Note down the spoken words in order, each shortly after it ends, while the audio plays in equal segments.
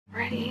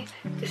ready.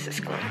 This is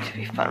going to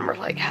be fun. We're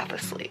like half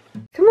asleep.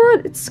 Come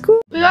on, it's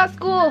school. We got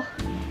school.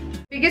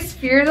 Biggest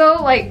fear though,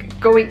 like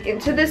going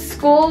into this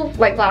school,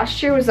 like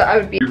last year, was that I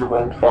would be in the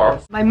wrong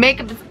class. My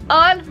makeup is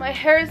on, my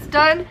hair is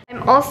done.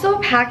 I'm also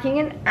packing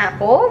an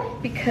apple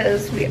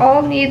because we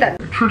all need that.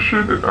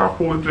 Nutrition, an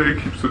apple a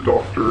day keeps the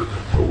doctor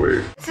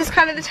away. This is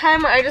kind of the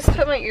time where I just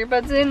put my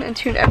earbuds in and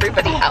tune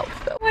everybody out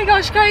though. Oh my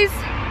gosh, guys.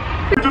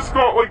 We just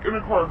got like in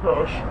a car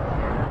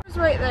crash. It's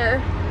right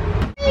there.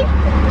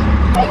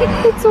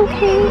 It's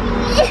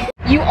okay.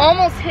 You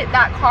almost hit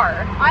that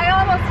car. I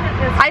almost hit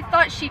this. I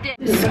thought she did.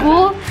 The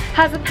school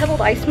has a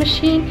pebbled ice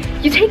machine.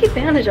 You take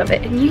advantage of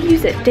it and you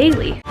use it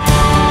daily.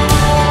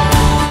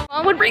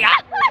 Mom would bring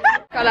up.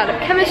 Got out of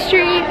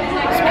chemistry.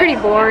 It's pretty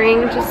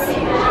boring. Just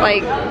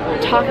like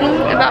talking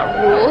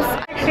about rules.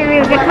 Actually,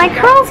 my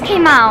curls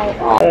came out.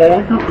 Oh,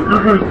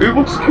 your head, it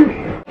looks cute.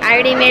 I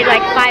already made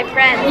like 5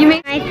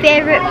 friends. My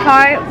favorite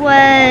part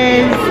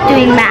was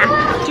doing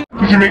math.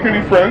 Did you make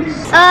any friends?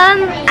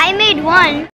 I made one.